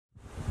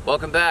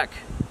Welcome back.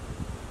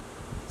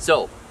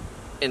 So,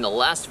 in the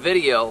last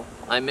video,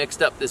 I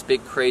mixed up this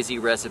big crazy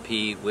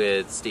recipe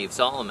with Steve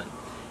Solomon.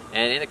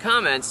 And in the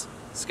comments,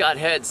 Scott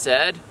Head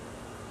said,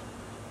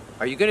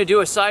 "Are you gonna do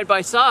a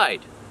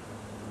side-by-side?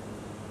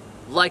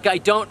 Like I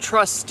don't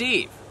trust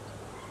Steve."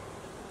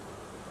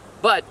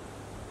 But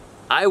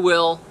I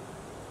will,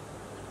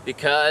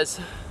 because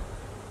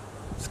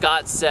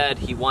Scott said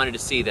he wanted to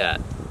see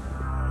that.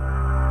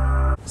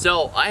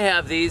 So I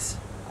have these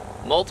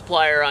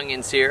multiplier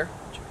onions here,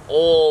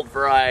 old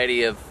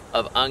variety of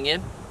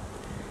onion,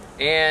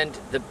 and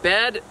the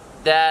bed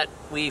that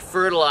we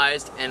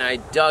fertilized and I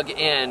dug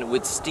in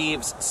with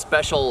Steve's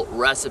special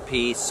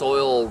recipe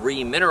soil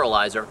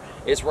remineralizer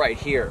is right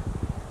here.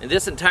 And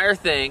this entire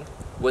thing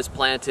was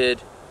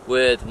planted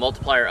with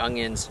multiplier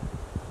onions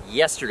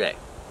yesterday.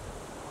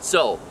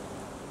 So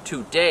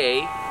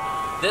today,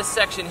 this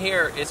section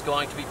here is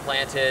going to be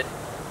planted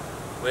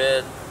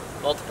with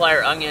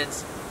multiplier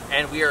onions,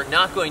 and we are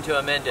not going to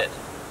amend it.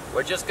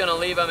 We're just going to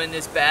leave them in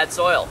this bad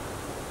soil,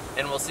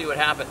 and we'll see what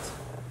happens.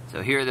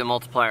 So here are the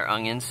multiplier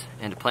onions,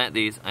 and to plant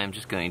these, I'm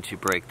just going to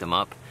break them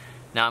up.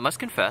 Now I must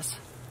confess,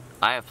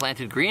 I have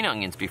planted green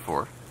onions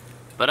before,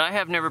 but I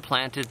have never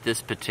planted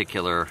this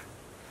particular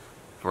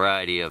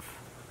variety of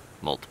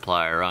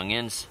multiplier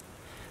onions.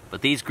 But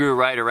these grew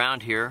right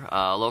around here.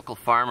 A local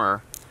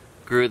farmer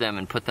grew them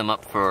and put them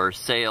up for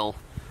sale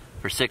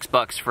for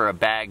 $6 for a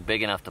bag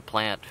big enough to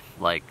plant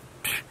like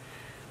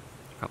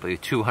probably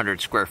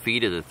 200 square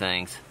feet of the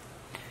things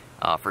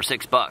for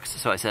 $6.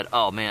 So I said,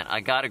 oh man, I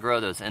gotta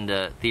grow those, and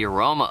the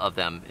aroma of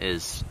them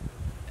is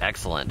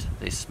excellent.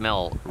 They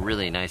smell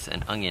really nice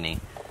and oniony.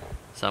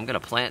 So I'm gonna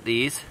plant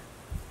these,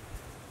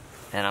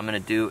 and I'm gonna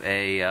do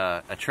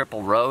a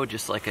triple row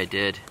just like I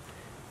did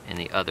in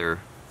the other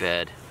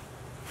bed.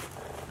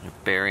 I'm gonna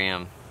bury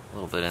them a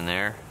little bit in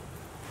there.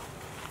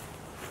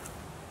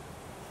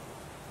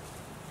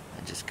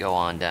 And just go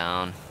on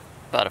down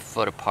about a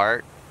foot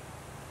apart.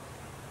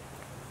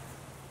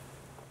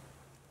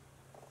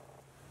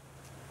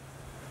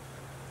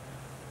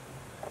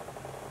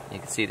 You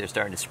can see they're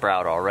starting to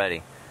sprout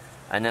already.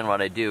 And then what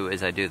I do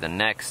is I do the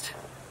next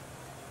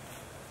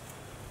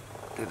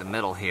through the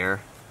middle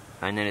here,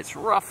 and then it's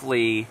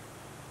roughly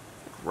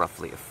a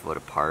foot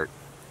apart.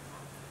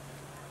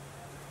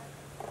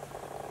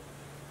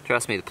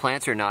 Trust me, the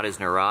plants are not as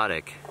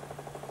neurotic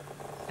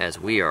as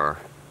we are.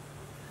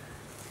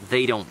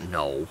 They don't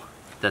know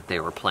that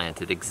they were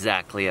planted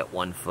exactly at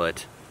 1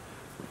 foot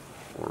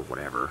or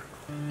whatever.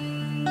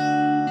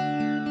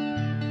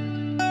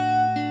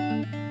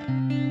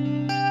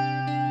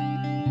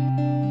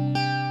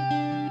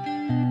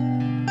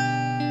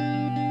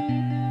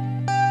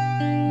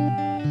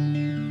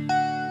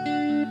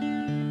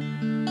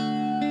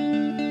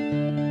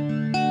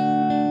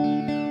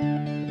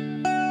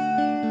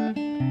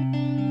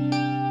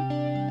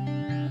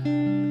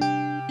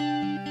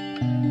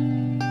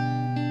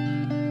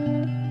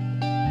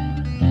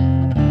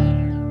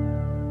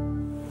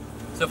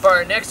 So for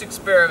our next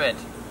experiment,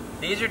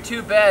 these are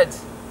 2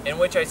 beds in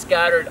which I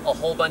scattered a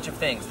whole bunch of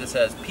things. This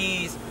has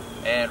peas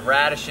and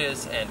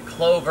radishes and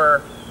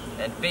clover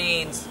and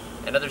beans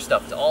and other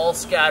stuff. It's all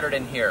scattered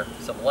in here.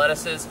 Some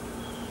lettuces.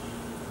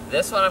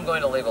 This one I'm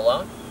going to leave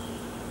alone.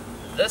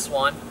 This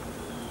one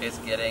is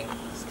getting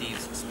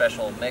Steve's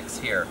special mix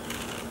here.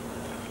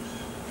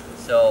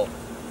 So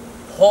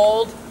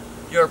hold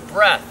your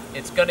breath.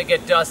 It's going to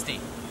get dusty.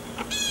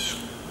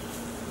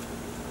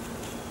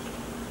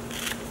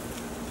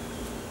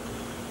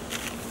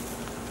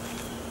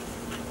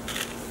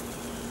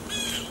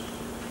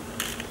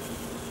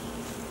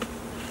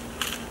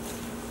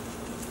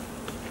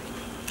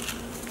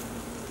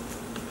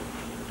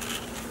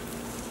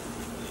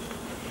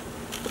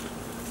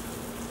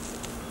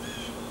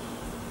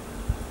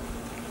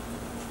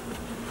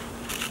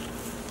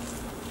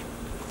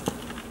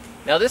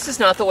 Now this is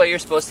not the way you're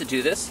supposed to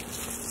do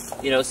this.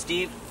 You know,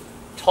 Steve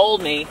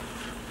told me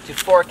to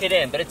fork it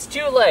in, but it's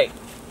too late.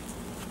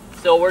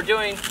 So we're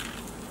doing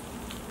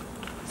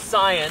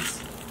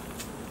science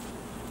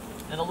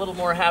in a little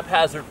more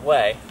haphazard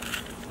way,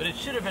 but it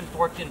should have been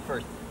forked in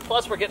first.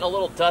 Plus we're getting a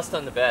little dust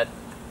on the bed,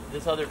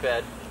 this other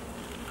bed.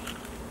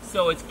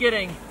 So it's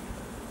getting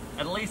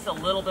at least a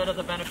little bit of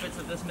the benefits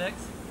of this mix.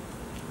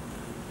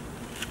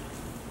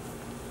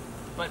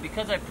 But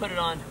because I put it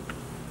on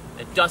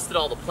and dusted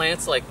all the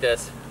plants like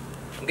this,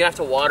 I'm gonna have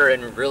to water it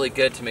in really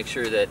good to make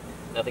sure that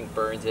nothing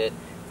burns it.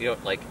 You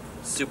don't like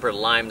super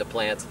lime the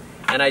plants.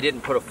 And I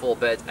didn't put a full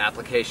bed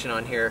application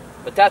on here,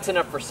 but that's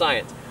enough for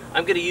science.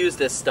 I'm gonna use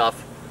this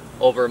stuff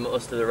over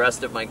most of the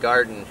rest of my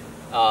garden,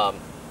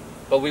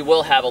 but we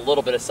will have a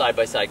little bit of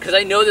side-by-side because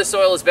I know this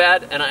soil is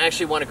bad and I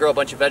actually want to grow a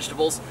bunch of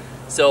vegetables.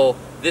 So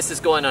this is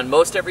going on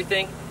most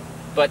everything,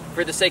 but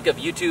for the sake of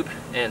YouTube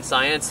and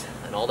science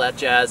and all that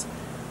jazz,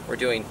 we're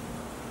doing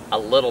a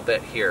little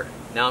bit here.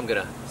 Now I'm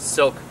gonna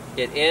soak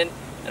it in,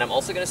 and I'm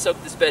also gonna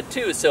soak this bed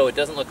too so it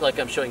doesn't look like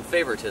I'm showing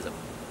favoritism.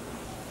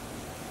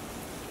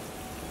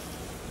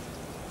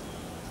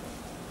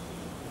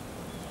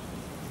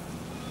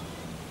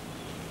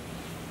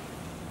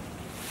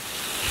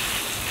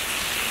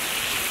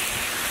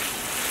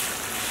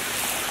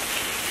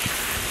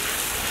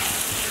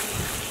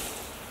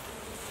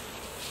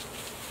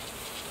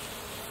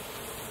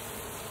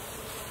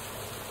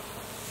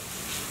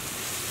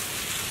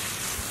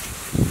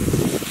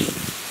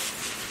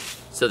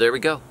 So there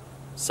we go.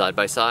 Side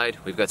by side,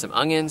 we've got some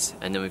onions,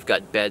 and then we've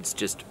got beds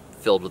just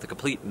filled with a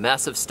complete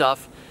mess of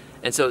stuff.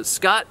 And so,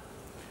 Scott,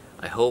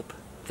 I hope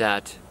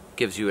that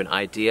gives you an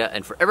idea.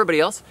 And for everybody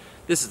else,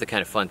 this is the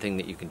kind of fun thing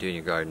that you can do in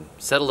your garden.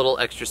 Set a little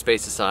extra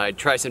space aside,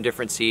 try some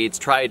different seeds,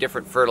 try a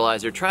different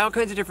fertilizer, try all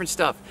kinds of different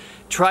stuff.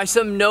 Try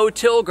some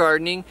no-till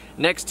gardening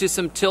next to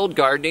some tilled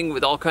gardening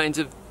with all kinds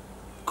of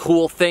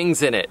cool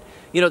things in it.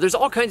 You know, there's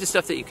all kinds of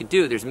stuff that you can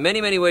do. There's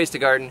many, many ways to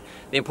garden.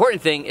 The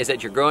important thing is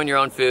that you're growing your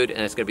own food, and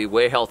it's going to be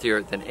way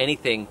healthier than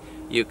anything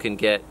you can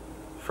get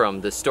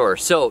from the store.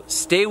 So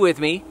stay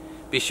with me.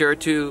 Be sure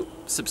to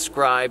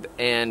subscribe,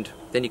 and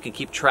then you can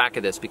keep track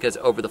of this, because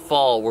over the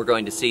fall we're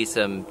going to see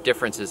some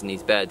differences in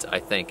these beds, I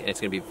think, and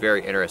it's going to be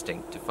very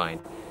interesting to find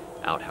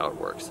out how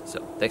it works.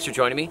 So thanks for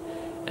joining me,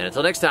 and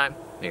until next time,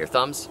 may your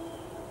thumbs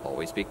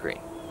always be green.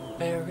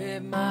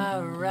 Buried my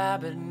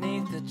rabbit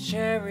neath the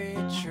cherry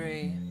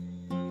tree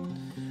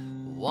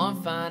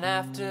one fine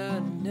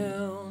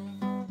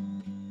afternoon.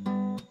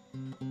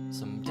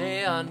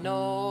 Someday I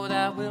know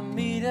that we'll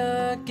meet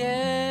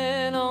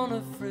again on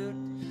a fruit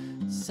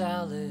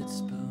salad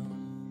spoon.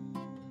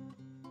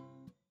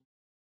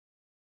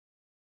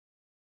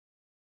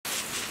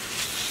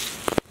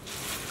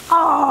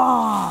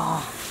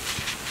 Oh,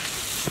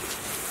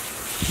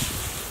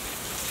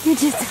 you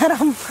did that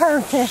on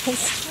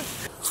purpose.